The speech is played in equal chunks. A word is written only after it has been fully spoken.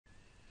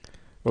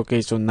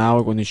Okay, so now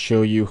I want to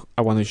show you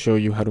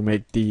how to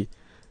make the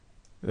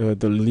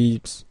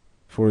leaves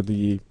for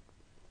the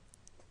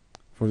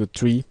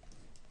tree.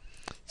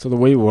 So the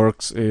way it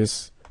works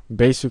is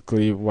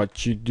basically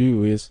what you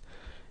do is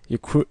you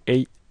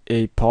create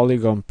a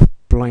polygon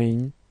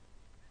plane.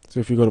 So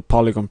if you go to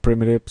polygon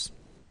primitives,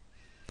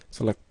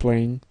 select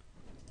plane,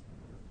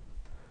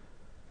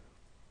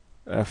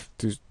 F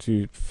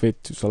to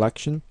fit to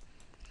selection.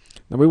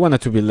 Now we want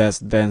it to be less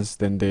dense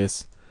than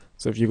this.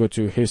 So if you go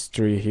to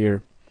history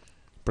here,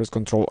 press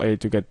Ctrl A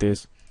to get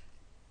this.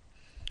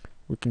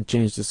 We can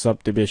change the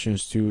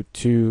subdivisions to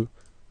 2,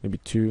 maybe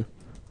 2.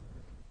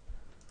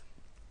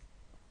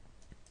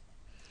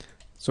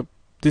 So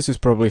this is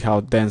probably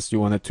how dense you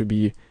want it to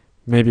be,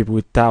 maybe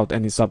without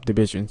any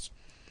subdivisions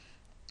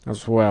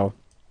as well.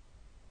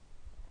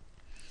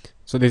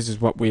 So this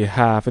is what we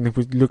have, and if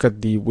we look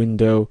at the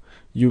window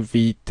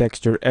UV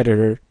texture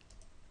editor,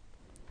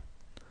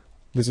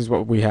 this is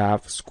what we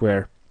have,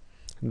 square.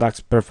 That's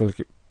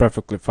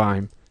perfectly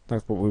fine.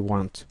 That's what we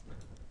want.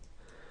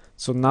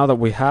 So now that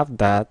we have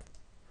that,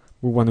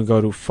 we want to go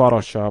to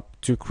Photoshop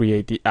to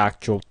create the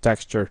actual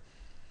texture.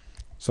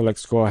 So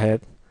let's go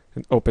ahead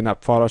and open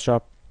up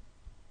Photoshop.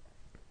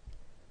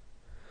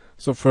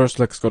 So first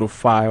let's go to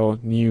File,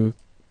 New.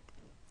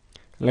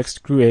 Let's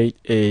create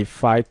a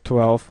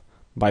 512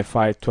 by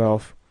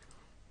 512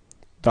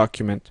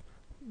 document.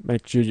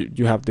 Make sure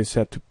you have this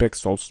set to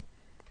pixels.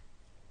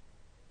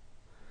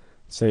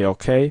 Say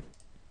OK.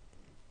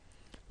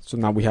 So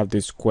now we have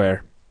this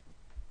square.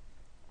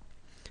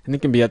 And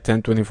it can be at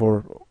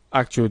 1024.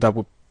 Actually, that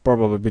would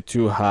probably be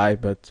too high,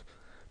 but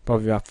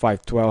probably at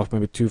 512,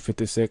 maybe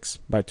 256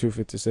 by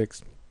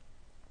 256.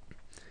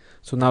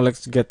 So now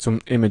let's get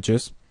some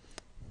images.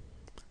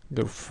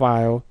 Go to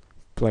File,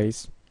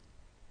 Place.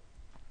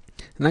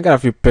 And I got a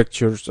few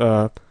pictures.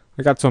 I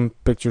got some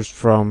pictures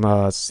from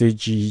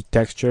CG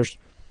Textures.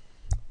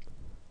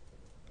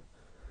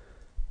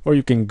 Or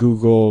you can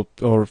Google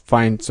or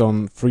find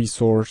some free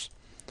source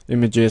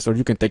images, or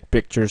you can take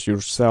pictures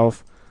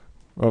yourself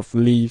of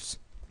leaves.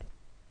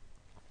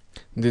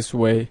 This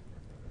way.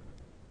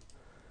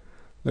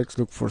 Let's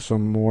look for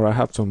some more. I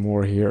have some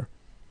more here.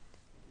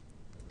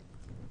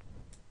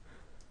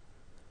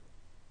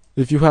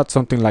 If you had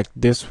something like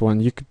this one,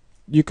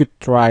 you could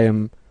try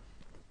and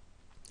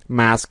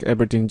mask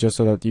everything just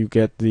so that you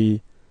get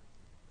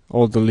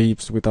all the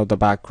leaves without the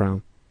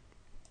background.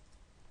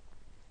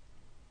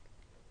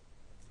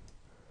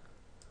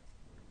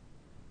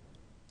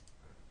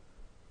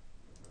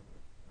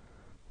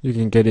 You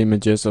can get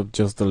images of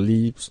just the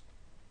leaves.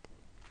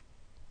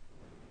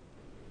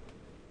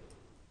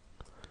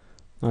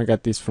 I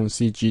got this from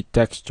CG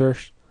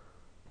Textures.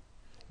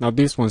 Now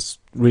this one's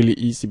really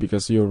easy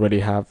because you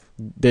already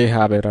they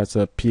have it as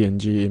a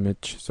PNG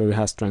image, so it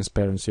has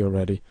transparency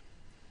already.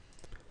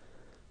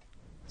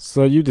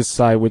 So you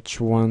decide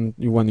which one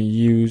you want to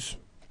use.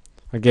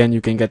 Again, you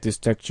can get these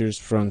textures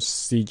from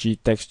CG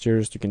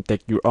Textures. You can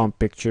take your own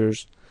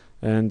pictures,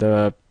 and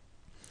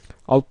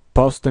I'll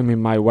post them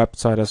in my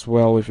website as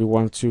well if you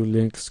want to.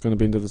 Link's gonna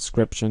be in the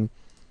description.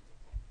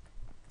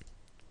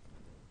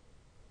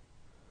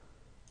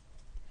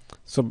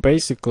 So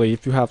basically,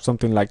 if you have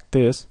something like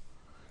this,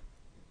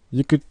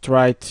 you could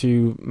try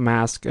to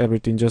mask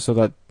everything just so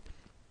that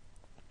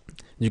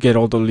you get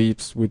all the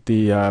leaves with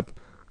the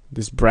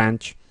this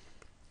branch,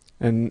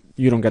 and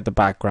you don't get the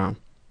background.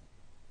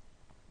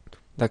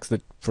 That's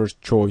the first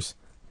choice.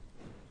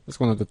 That's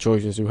one of the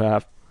choices you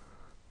have.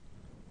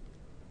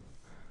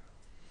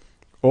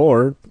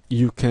 Or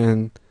you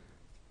can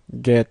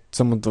get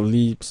some of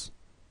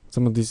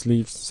these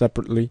leaves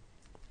separately,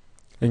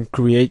 and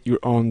create your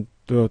own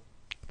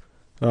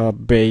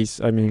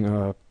base.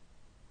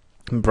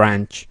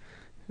 Branch.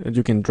 And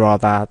you can draw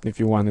that if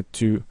you wanted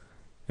to,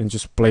 and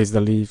just place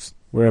the leaves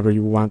wherever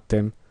you want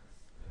them.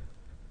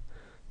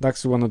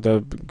 That's one of the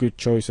good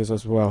choices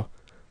as well.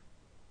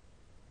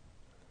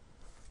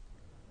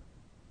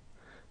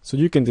 So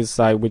you can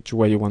decide which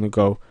way you want to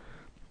go.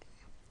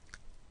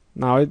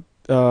 Now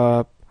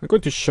I'm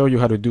going to show you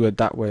how to do it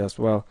that way as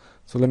well.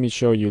 So let me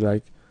show you,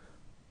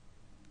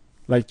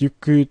 like you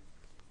could,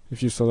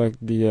 if you select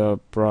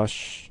the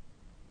brush,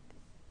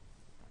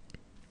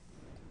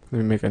 let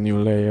me make a new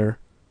layer,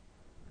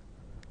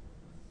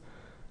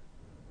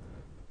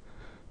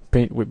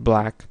 paint with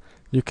black.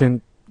 You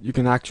can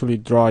actually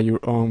draw your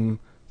own,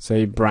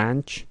 say,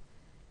 branch.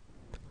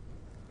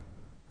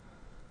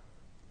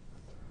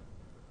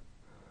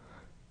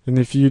 And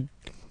if you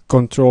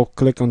control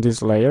click on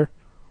this layer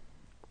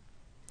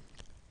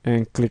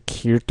and click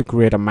here to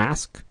create a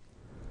mask,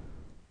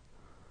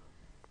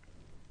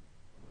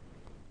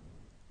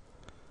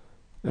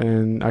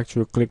 and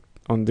actually click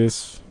on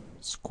this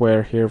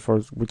square here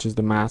which is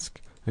the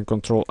mask, and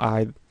Control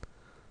I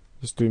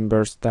just to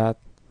inverse that.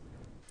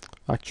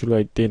 Actually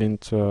I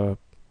didn't,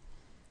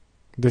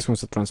 this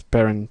one's a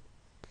transparent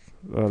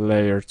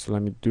layer, so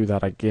let me do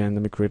that again.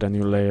 Let me create a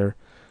new layer.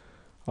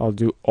 I'll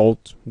do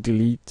Alt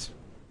Delete,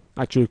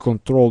 actually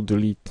Control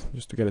Delete,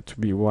 just to get it to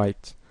be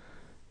white,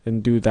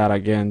 and do that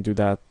again. Do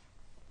that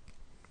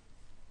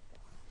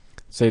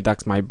say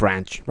that's my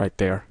branch right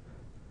there.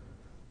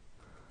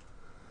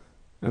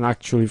 And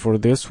actually for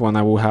this one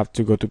I will have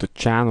to go to the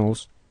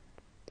channels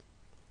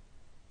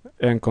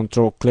and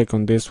control click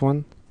on this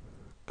one.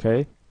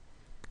 Okay,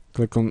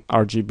 click on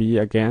RGB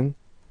again,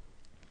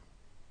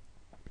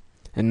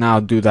 and now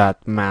do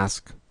that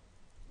mask.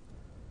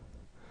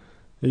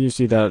 You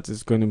see that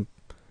it's going to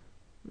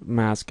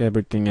mask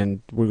everything,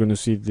 and we're going to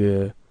see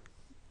the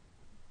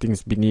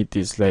things beneath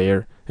this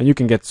layer, and you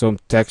can get some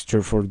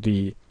texture for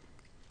the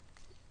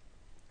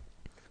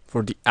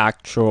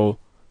actual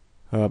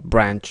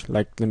branch.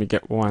 Like, let me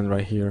get one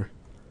right here.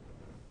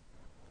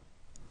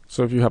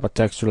 So if you have a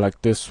texture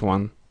like this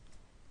one,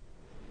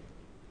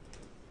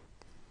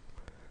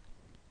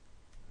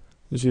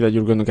 you see that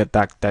you're going to get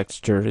that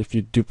texture. If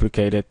you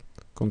duplicate it,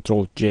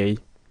 Control J,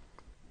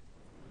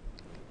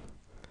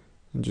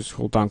 and just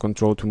hold down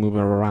Control to move it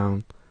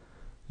around,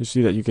 you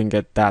see that you can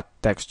get that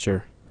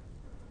texture.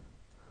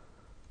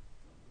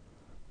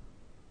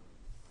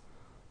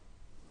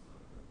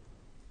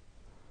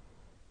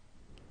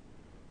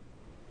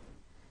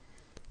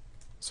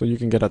 So you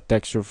can get a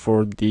texture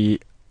for the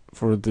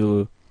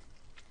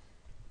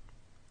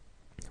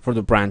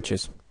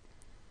branches.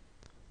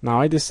 Now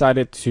I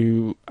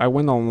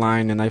went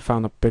online and I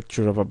found a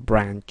picture of a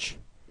branch.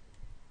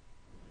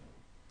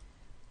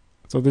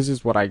 So this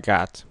is what I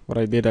got. What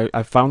I did,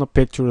 I found a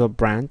picture of a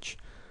branch,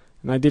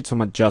 and I did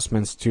some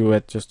adjustments to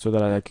it just so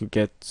that I could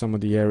get some of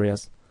the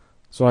areas,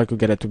 so I could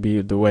get it to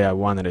be the way I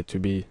wanted it to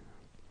be.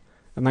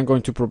 And I'm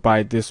going to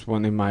provide this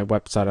one in my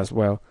website as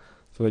well,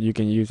 so that you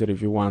can use it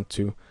if you want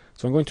to.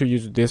 So I'm going to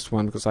use this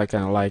one because I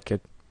kind of like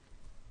it.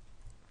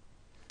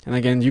 And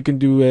again, you can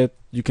do it,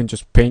 you can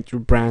just paint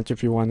your branch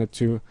if you wanted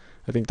to.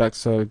 I think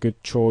that's a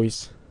good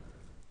choice.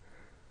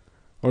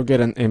 Or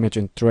get an image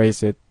and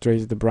trace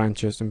the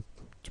branches and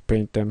to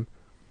paint them.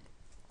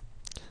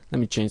 Let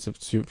me change a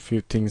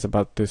few things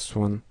about this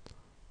one.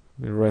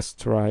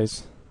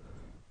 Rasterize,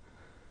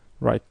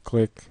 right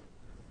click,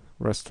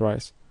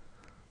 rasterize.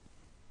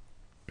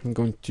 I'm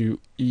going to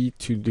E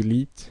to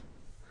delete.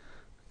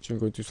 So I'm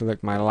going to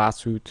select my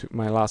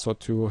lasso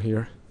tool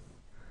here.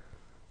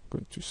 I'm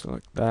going to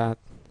select that.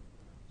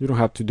 You don't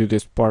have to do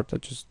this part, I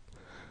just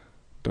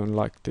don't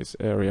like this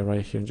area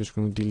right here. I'm just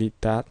going to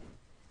delete that.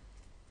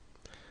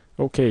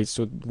 Okay,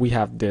 so we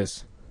have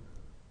this.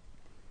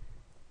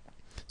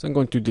 So I'm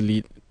going to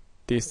delete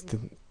these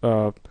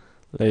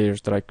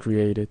layers that I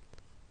created.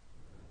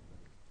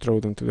 Throw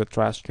them to the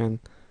trash can.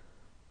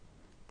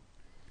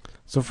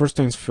 So first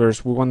things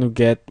first, we want to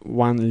get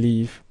one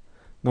leaf.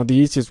 Now the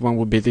easiest one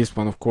would be this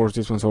one. Of course,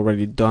 this one's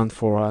already done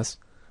for us.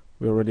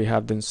 We already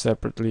have them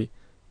separately,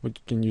 but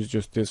you can use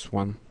just this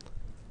one.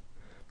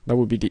 That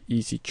would be the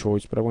easy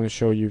choice, but I want to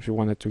show you if you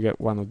wanted to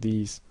get one of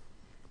these.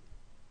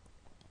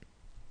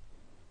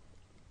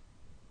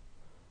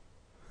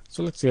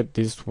 So let's get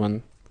this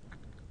one.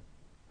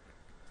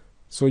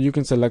 So you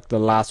can select the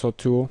lasso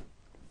tool.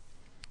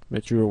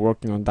 Make sure you're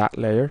working on that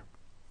layer.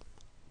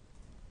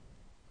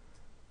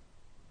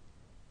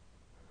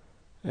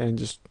 And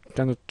just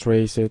kind of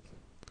trace it.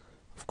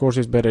 Of course,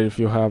 it's better if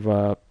you have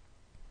a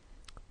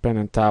pen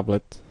and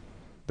tablet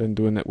than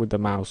doing it with the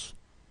mouse.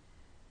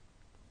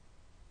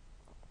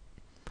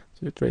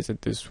 So you trace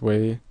it this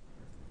way.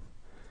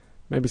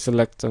 Maybe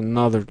select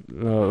another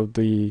of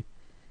the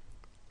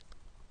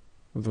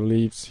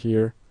leaves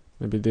here.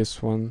 Maybe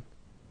this one.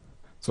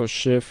 So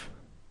shift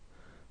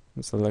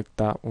and select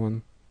that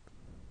one.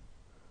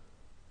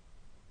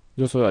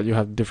 Just so that you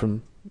have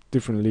different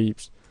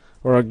leaves.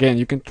 Or again,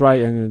 you can try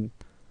and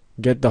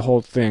get the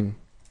whole thing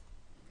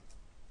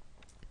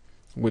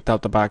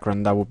without the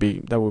background. That would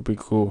be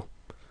cool.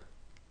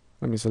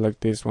 Let me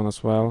select this one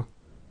as well.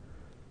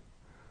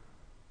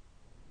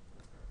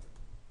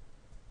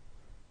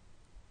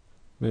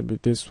 Maybe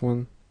this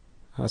one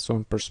has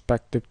some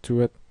perspective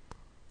to it.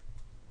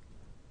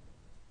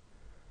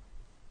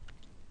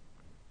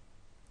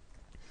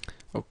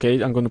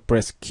 Okay, I'm going to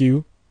press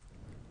Q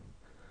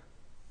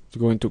to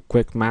go into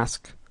quick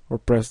mask, or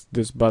press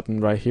this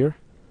button right here.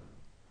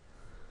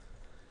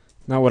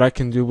 Now what I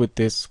can do with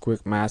this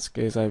quick mask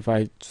is, if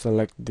I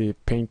select the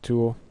paint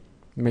tool,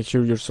 make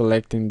sure you're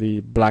selecting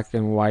the black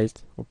and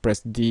white, or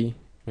press D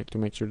to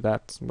make sure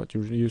that's what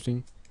you're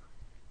using.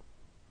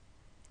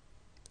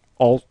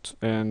 Alt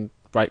and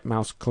right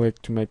mouse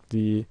click to make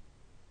the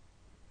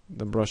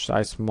brush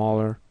size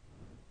smaller.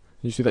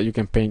 You see that you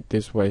can paint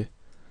this way,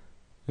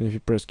 and if you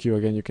press Q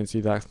again, you can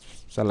see that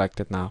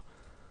selected now.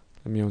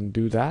 Let me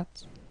undo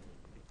that,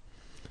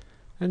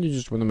 and you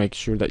just want to make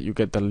sure that you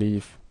get the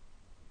leaf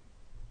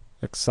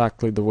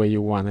exactly the way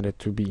you wanted it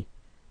to be.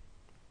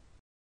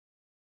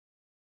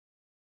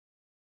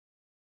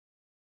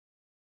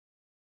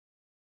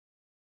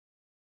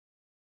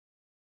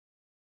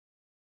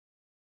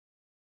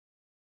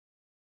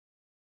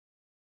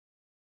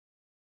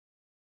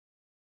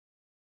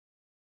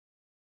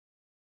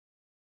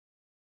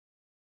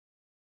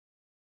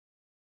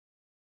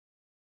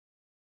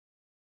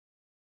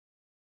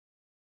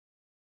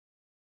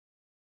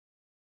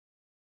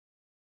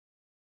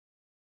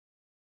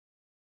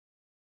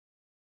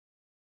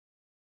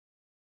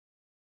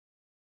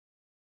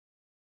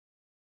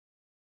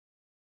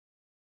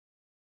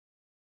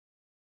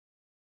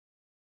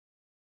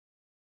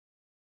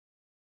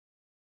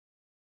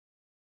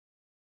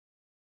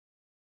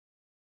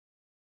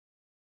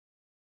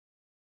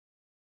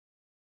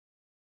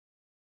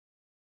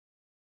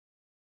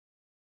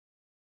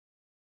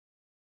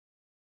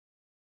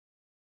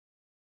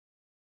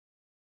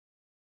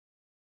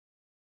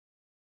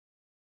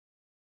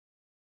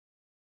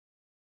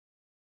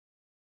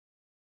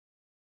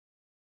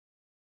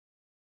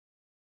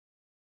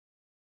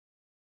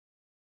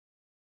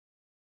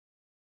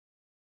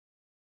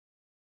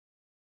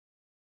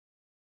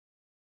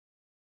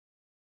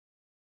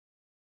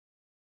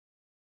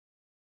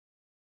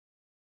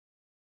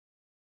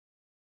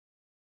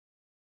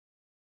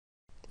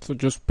 So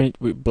just paint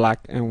with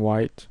black and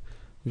white.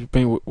 If you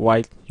paint with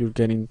white, you're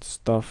getting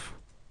stuff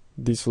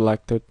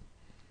deselected.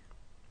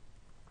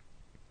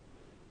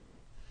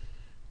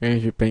 And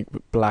if you paint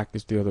with black,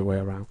 it's the other way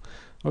around.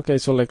 Okay,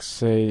 so let's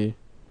say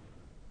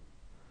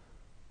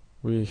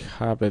we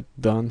have it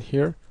done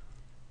here.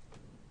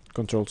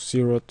 Control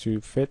 0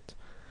 to fit.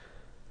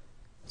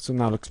 So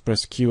now let's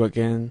press Q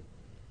again.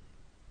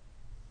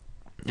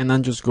 And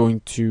I'm just going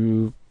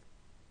to...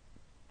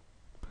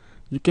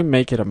 You can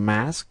make it a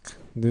mask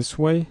this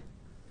way.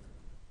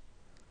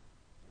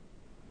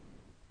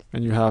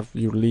 And you have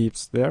your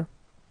leaves there.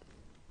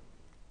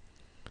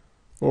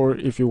 Or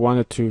if you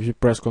wanted to, if you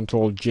press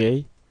Control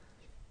J,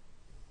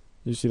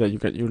 you see that you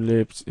get your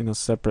leaves in a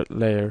separate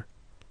layer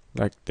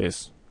like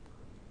this.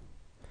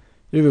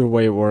 Either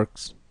way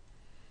works.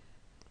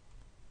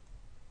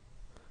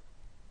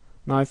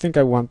 Now I think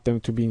I want them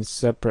to be in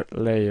separate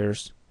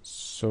layers,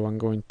 so I'm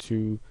going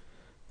to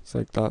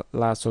select the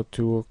lasso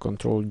tool,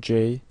 Control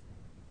J,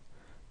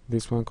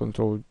 this one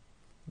Control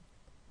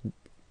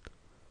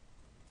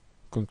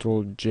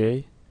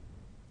J,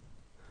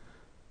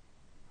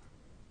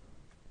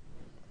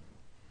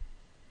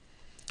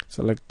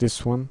 select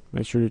this one,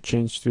 make sure you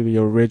change to the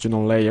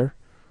original layer,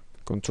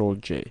 Control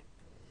J.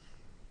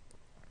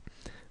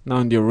 Now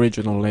in the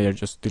original layer,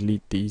 just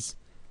delete these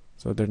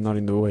so they're not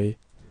in the way.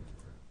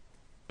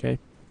 Okay,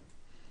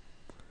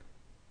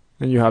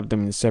 and you have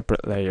them in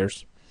separate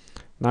layers.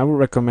 Now I would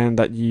recommend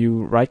that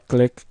you right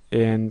click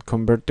and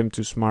convert them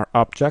to smart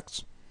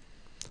objects,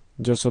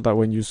 just so that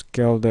when you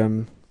scale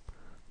them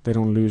they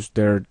don't lose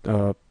their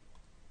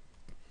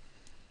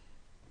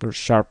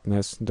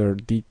sharpness, their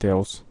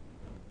details.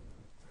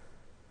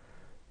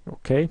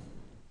 Okay,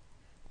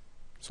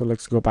 so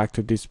let's go back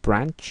to this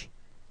branch.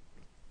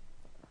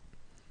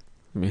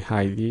 Let me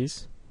hide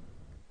these.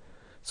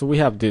 So we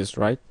have this,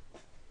 right?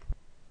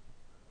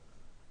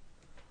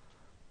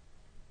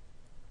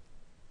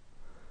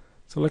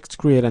 So let's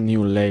create a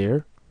new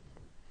layer.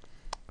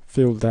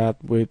 Fill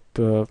that with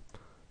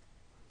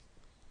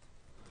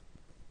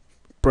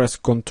press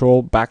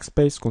Control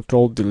Backspace,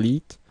 Control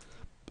Delete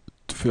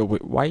to fill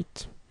with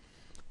white.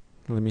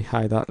 Let me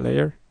hide that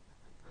layer.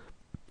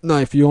 Now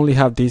if you only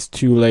have these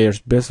two layers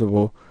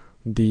visible,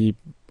 the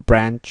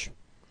branch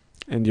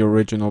and the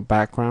original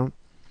background,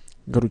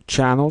 go to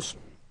Channels,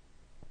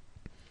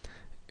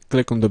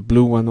 click on the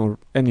blue one or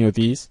any of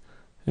these,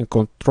 and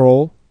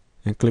Control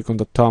and click on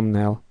the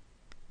thumbnail.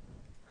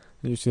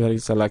 You see that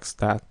it selects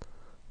that.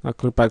 Now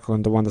click back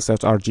on the one that says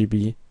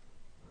RGB.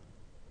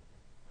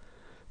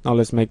 Now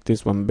let's make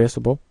this one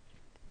visible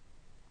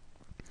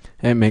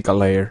and make a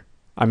layer,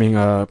 I mean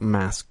a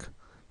mask.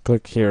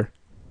 Click here.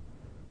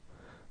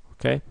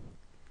 Okay.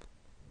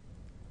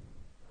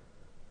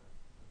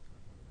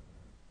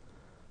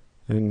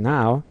 And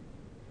now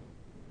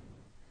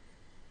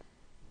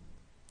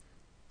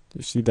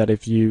you see that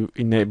if you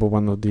enable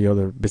one of the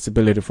other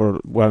visibility for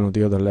one of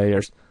the other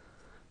layers,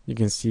 you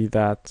can see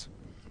that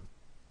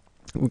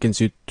we can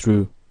see it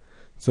through.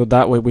 So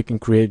that way we can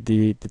create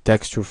the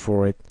texture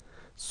for it.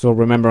 So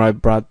remember I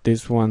brought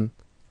this one,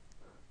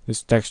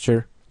 this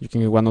texture. You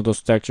can get one of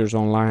those textures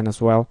online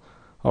as well.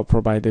 I'll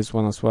provide this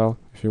one as well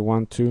if you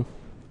want to.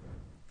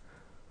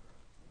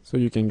 So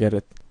you can get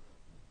it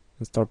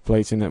and start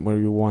placing it where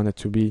you want it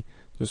to be,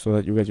 just so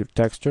that you get your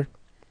texture.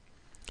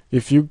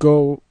 If you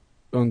go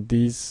on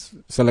these,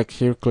 select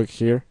here, click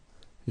here.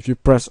 If you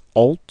press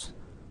Alt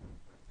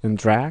and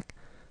drag,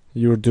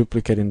 you're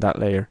duplicating that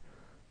layer.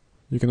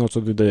 You can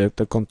also do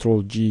the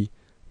Control G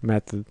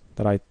method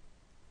that I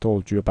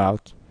told you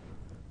about.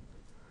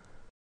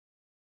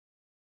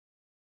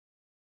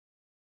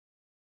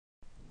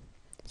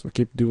 So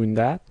keep doing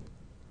that.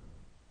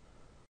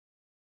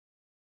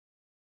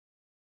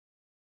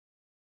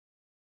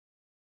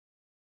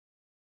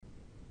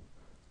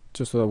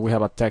 Just so that we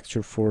have a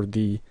texture for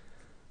the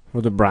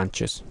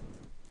branches.